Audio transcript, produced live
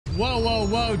Whoa, whoa,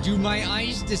 whoa, do my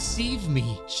eyes deceive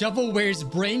me? Shovelware's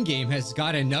brain game has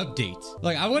got an update.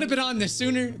 Like, I would have been on this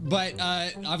sooner, but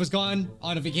I was gone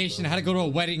on a vacation. I had to go to a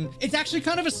wedding. It's actually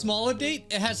kind of a small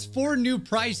update. It has 4 new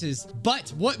prizes, but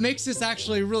what makes this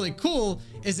actually really cool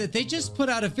is that they just put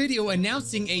out a video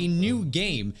announcing a new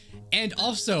game. And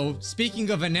also, speaking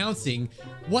of announcing,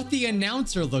 what the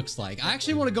announcer looks like. I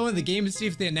actually want to go in the game and see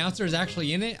if the announcer is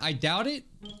actually in it. I doubt it,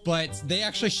 but they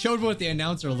actually showed what the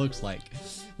announcer looks like,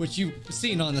 which you've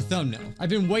seen on the thumbnail. I've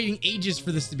been waiting ages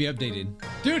for this to be updated.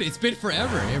 Dude, it's been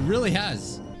forever. It really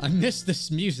has. I miss this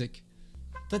music.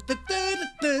 Where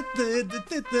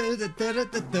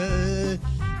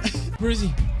is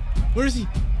he? Where is he?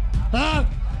 Ah!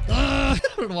 Ah! I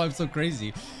don't know why I'm so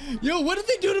crazy. Yo, what did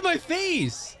they do to my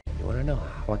face? You wanna know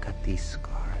how I got these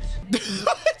scars?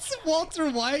 It's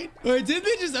Walter White. Wait, didn't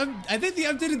they just I think they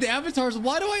updated the avatars.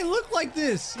 Why do I look like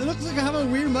this? It looks like I have a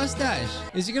weird mustache.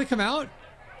 Is he gonna come out?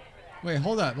 Wait,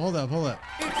 hold up, hold up, hold up.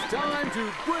 It's time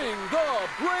to bring the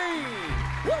brain.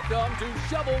 Welcome to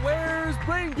Shovelware's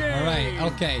Brain Game. All right,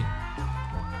 okay.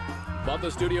 But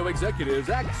the studio executives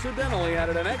accidentally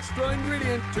added an extra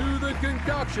ingredient to the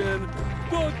concoction,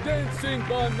 the dancing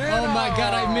banana. Oh my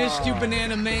God, I missed you,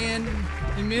 Banana Man.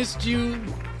 I missed you.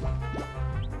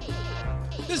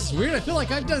 This is weird. I feel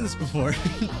like I've done this before.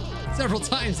 Several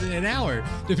times in an hour,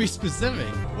 to be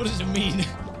specific. What does it mean?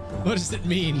 What does it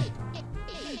mean?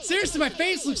 Seriously, my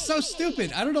face looks so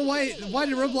stupid. I don't know why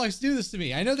did Roblox do this to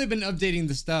me? I know they've been updating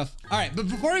the stuff. All right, but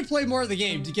before we play more of the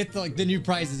game to get the new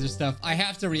prizes and stuff, I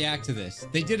have to react to this.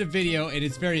 They did a video and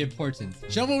it's very important.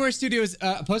 Shovelware Studios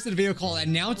posted a video called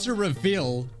Announcer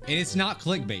Reveal, and it's not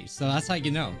clickbait, so that's how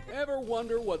you know. Ever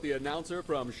wonder what the announcer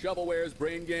from Shovelware's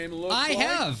Brain Game looks like? I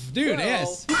have, dude, Well,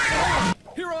 yes.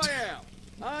 Here I am.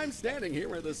 I'm standing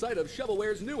here at the site of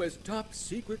Shovelware's newest top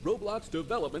secret Roblox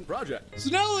development project. So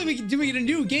not only do we get a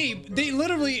new game, they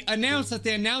literally announced that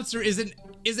the announcer is an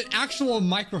actual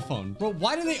microphone. Bro,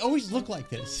 why do they always look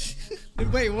like this?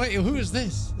 Wait, who is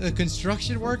this? A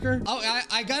construction worker? Oh,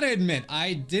 I gotta admit,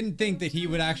 I didn't think that he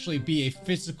would actually be a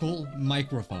physical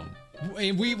microphone.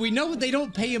 We know they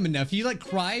don't pay him enough. He like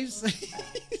cries.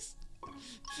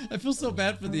 I feel so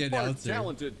bad for the announcer. Our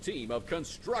talented team of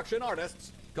construction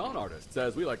artists, con artists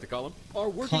as we like to call them, are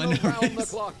working Con around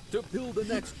artists. the clock to build the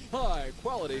next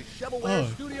high-quality Shovelware Oh.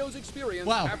 Studios experience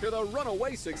Wow. after the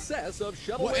runaway success of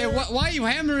Shovelware. Why are you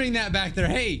hammering that back there?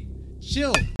 Hey,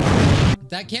 chill.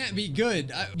 That can't be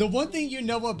good. The one thing you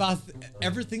know about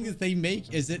everything that they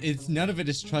make is that none of it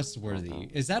is trustworthy.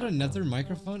 Is that another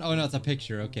microphone? Oh no, it's a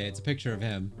picture. Okay, it's a picture of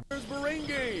him. Here's Brain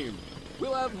Game.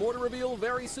 We'll have more to reveal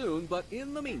very soon, but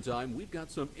in the meantime, we've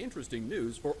got some interesting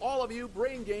news for all of you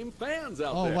Brain Game fans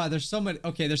out there. Oh wow, there's so many.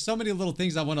 Okay, there's so many little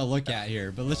things I want to look at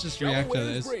here, but let's just react to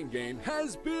Shovelware's this. Brain Game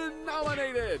has been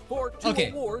nominated for 2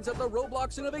 Okay. awards at the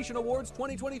Roblox Innovation Awards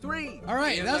 2023. All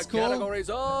right, in that's the cool.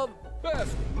 categories of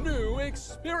Best New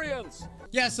Experience.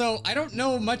 Yeah, so I don't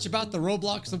know much about the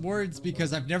Roblox Awards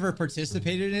because I've never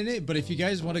participated in it, but if you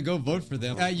guys want to go vote for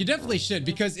them, you definitely should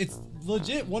because it's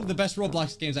legit one of the best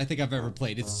Roblox games I think I've ever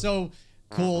played. It's so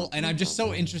cool, and I'm just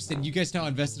so interested. You guys know how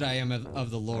invested I am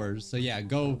of the lore, so yeah,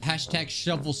 go hashtag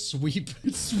shovel sweep,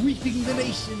 sweeping the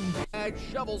nation.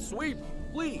 Shovel Sweep.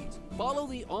 Please follow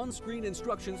the on-screen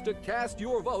instructions to cast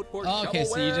your vote for Okay,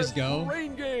 so you Shovelware's just go.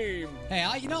 Brain Game. Hey,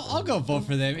 I'll go vote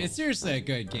for them. It's seriously a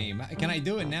good game. Can I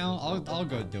do it now? I'll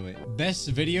go do it. Best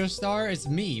video star? It's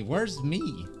me. Where's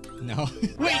me? No.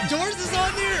 Wait, Doors is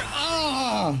on there?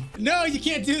 Oh, no, you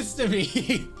can't do this to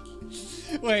me.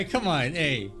 Wait, come on.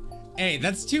 Hey,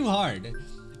 that's too hard.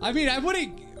 I mean, I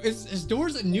wouldn't... Is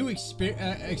Doors a new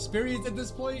experience at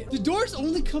this point? Did Doors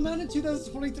only come out in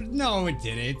 2023? No, it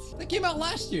didn't. That came out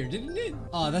last year, didn't it?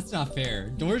 Oh, that's not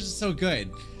fair. Doors is so good.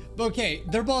 But okay,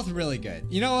 they're both really good.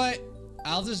 You know what?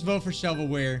 I'll just vote for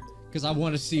Shovelware because I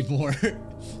want to see more.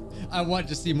 I want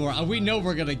to see more. We know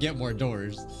we're going to get more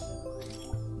Doors.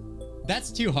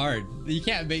 That's too hard. You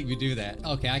can't make me do that.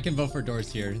 Okay, I can vote for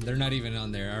Doors here. They're not even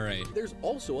on there. All right. There's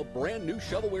also a brand new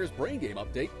Shovelware's Brain Game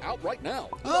update out right now.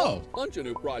 Oh. A bunch of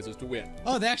new prizes to win.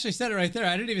 Oh, they actually said it right there.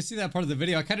 I didn't even see that part of the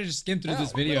video. I kind of just skimmed through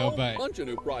this video, but... A bunch of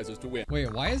new prizes to win.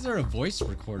 Wait, why is there a voice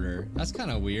recorder? That's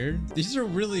kind of weird. These are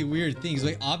really weird things.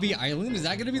 Like Obby Island, is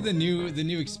that going to be the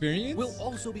new experience? We'll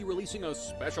also be releasing a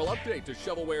special update to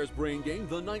Shovelware's Brain Game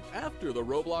the night after the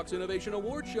Roblox Innovation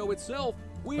Award show itself.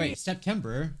 Wait,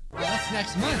 September? Well, that's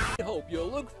next month. I hope you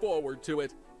look forward to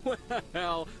it.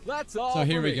 Well, that's all. So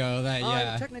here for we me. go. That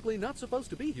yeah. I'm technically not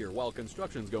supposed to be here while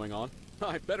construction's going on.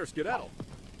 I'd better skedaddle.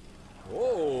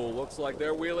 Oh, looks like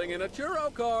they're wheeling in a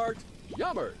churro cart.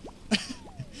 Yummer.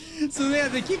 So yeah,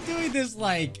 they keep doing this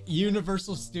like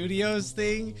Universal Studios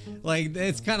thing. Like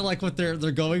it's kind of like what they're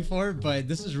going for, but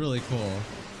this is really cool.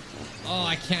 Oh,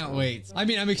 I can't wait. I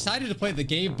mean, I'm excited to play the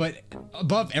game, but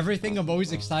above everything, I'm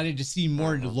always excited to see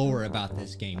more lore about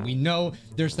this game. We know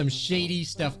there's some shady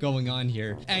stuff going on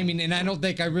here. I mean, and I don't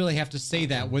think I really have to say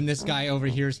that when this guy over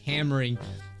here is hammering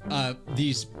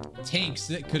these tanks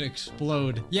that could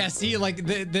explode. Yeah, see, like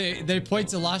they point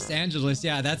to Los Angeles.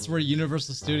 Yeah, that's where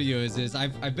Universal Studios is.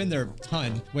 I've been there a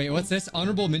ton. Wait, what's this?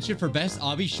 Honorable mention for best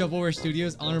obby shovelware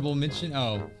studios. Honorable mention.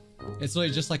 Oh, it's really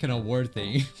just like an award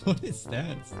thing. What is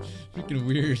that? It's freaking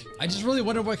weird. I just really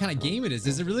wonder what kind of game it is.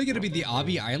 Is it really gonna be the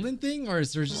Obby Island thing, or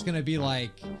is there just gonna be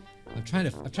like? I'm trying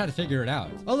to figure it out.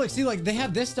 Oh look, see, like they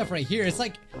have this stuff right here. It's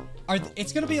like,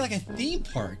 it's gonna be like a theme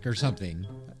park or something.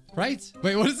 Right?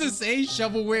 Wait, what does it say?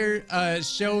 Shovelware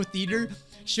show theater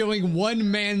showing one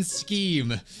man's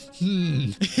scheme.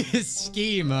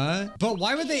 Scheme, huh? But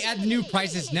why would they add new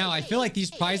prizes now? I feel like these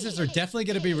prizes are definitely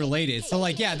going to be related. So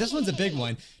like, yeah, this one's a big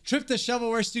one. Trip to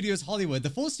Shovelware Studios Hollywood. The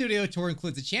full studio tour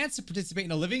includes a chance to participate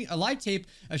in a live tape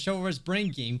of Shovelware's brain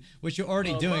game, which you're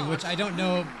already doing, which I don't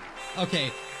know. Okay.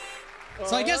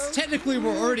 So I guess technically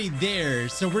we're already there.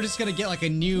 So we're just going to get like a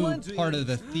new part of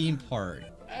the theme park.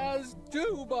 As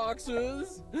 2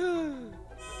 boxes.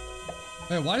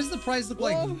 Wait, why does the prize look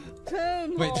like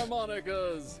 10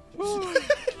 harmonicas?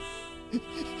 I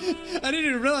didn't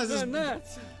even realize this. And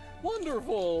that's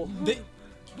wonderful.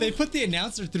 They put the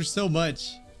announcer through so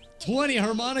much. 20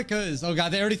 harmonicas. Oh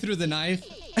god, they already threw the knife.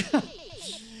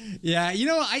 Yeah, you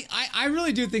know, I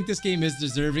really do think this game is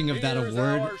deserving of that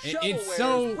award. It's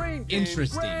so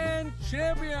interesting. Grand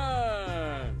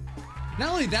champion.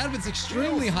 Not only that, but it's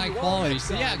extremely high quality.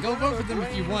 So yeah, go vote for them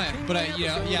if you want. But you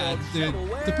know, yeah, dude,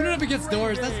 to put it up against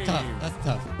doors, that's tough. That's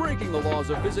tough. Breaking the laws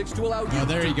of physics to allow you oh,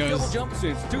 there he goes. double jump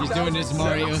since 2017. He's doing his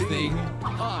Mario thing.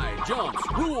 High jumps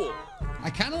rule. I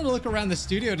kind of want to look around the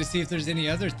studio to see if there's any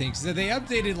other things. So they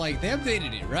updated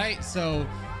it, right? So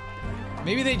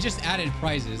maybe they just added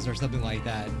prizes or something like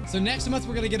that. So next month,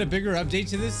 we're going to get a bigger update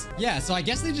to this. Yeah, so I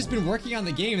guess they've just been working on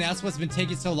the game. That's what's been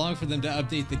taking so long for them to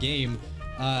update the game.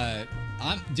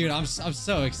 I'm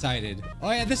so excited. Oh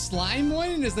yeah, the slime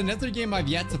one is another game I've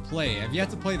yet to play. I've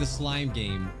yet to play the slime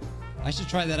game. I should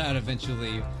try that out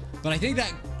eventually. But I think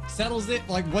that settles it.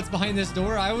 Like, what's behind this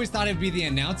door? I always thought it'd be the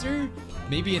announcer.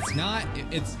 Maybe it's not.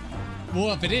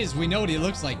 Well, if it is, we know what he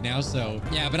looks like now, so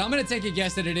yeah. But I'm gonna take a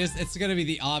guess that it is. It's gonna be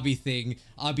the Obby thing,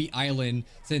 Obby Island,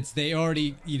 since they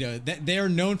already, you know, they're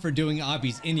known for doing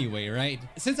Obbies anyway, right?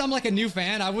 Since I'm like a new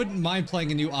fan, I wouldn't mind playing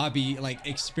a new Obby like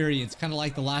experience, kind of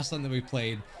like the last one that we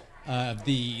played,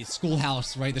 the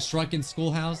schoolhouse, right? The shrunken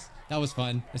schoolhouse. That was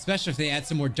fun, especially if they add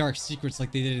some more dark secrets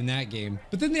like they did in that game.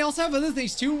 But then they also have other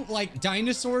things too, like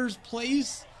Dinosaurs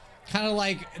Place, kind of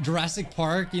like Jurassic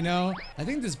Park, you know? I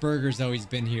think this burger's always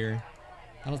been here.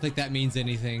 I don't think that means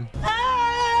anything. Come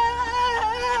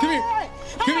here.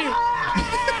 Come here.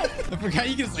 I forgot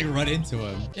you can just like run into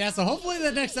him. Yeah, so hopefully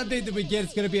the next update that we get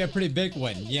is going to be a pretty big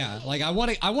one. Yeah, like I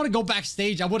want to go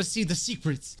backstage. I want to see the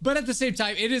secrets. But at the same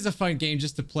time, it is a fun game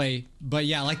just to play. But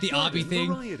yeah, like the Obby thing.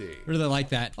 Really like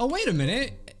that. Oh, wait a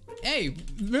minute. Hey,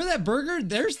 remember that burger?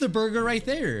 There's the burger right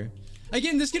there.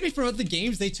 Again, this could be from other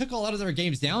games. They took a lot of their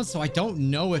games down, so I don't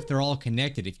know if they're all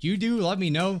connected. If you do, let me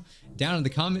know down in the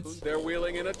comments. They're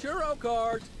wheeling in a churro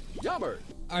cart. Yummer.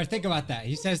 All right, think about that.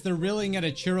 He says they're reeling at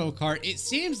a churro cart. It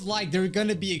seems like they're going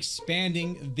to be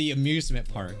expanding the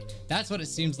amusement park. That's what it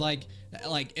seems like.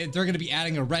 Like, they're going to be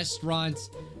adding a restaurant.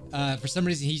 For some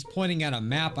reason, he's pointing at a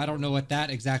map. I don't know what that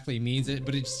exactly means,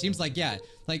 but it just seems like, yeah,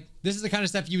 like this is the kind of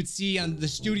stuff you would see on the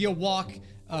studio walk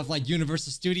of like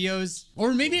Universal Studios.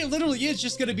 Or maybe it literally is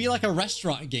just gonna be like a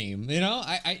restaurant game, you know?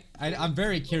 I'm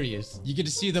very curious. You get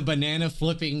to see the banana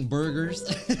flipping burgers.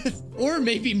 Or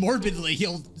maybe morbidly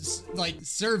he'll like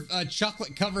serve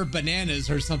chocolate covered bananas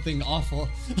or something awful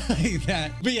like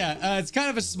that. But yeah, it's kind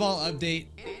of a small update.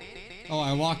 Oh,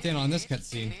 I walked in on this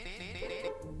cutscene.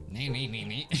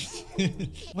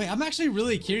 Wait, I'm actually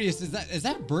really curious. Is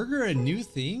that burger a new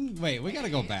thing? Wait, we gotta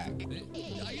go back.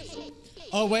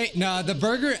 Oh wait, no, the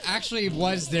burger actually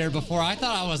was there before. I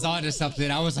thought I was onto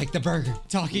something. I was like, the burger.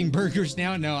 Talking burgers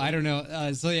now? No, I don't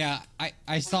know. So yeah,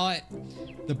 I saw it.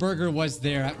 The burger was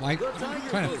there. I'm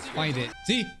trying to find it.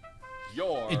 See?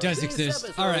 It does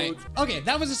exist. All right. Okay,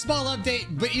 that was a small update,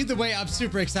 but either way, I'm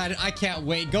super excited. I can't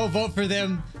wait. Go vote for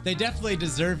them. They definitely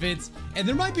deserve it. And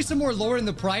there might be some more lore in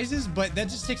the prizes, but that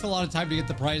just takes a lot of time to get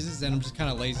the prizes, and I'm just kind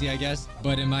of lazy, I guess.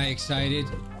 But am I excited?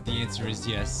 The answer is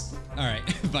yes. All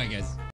right. Bye, guys.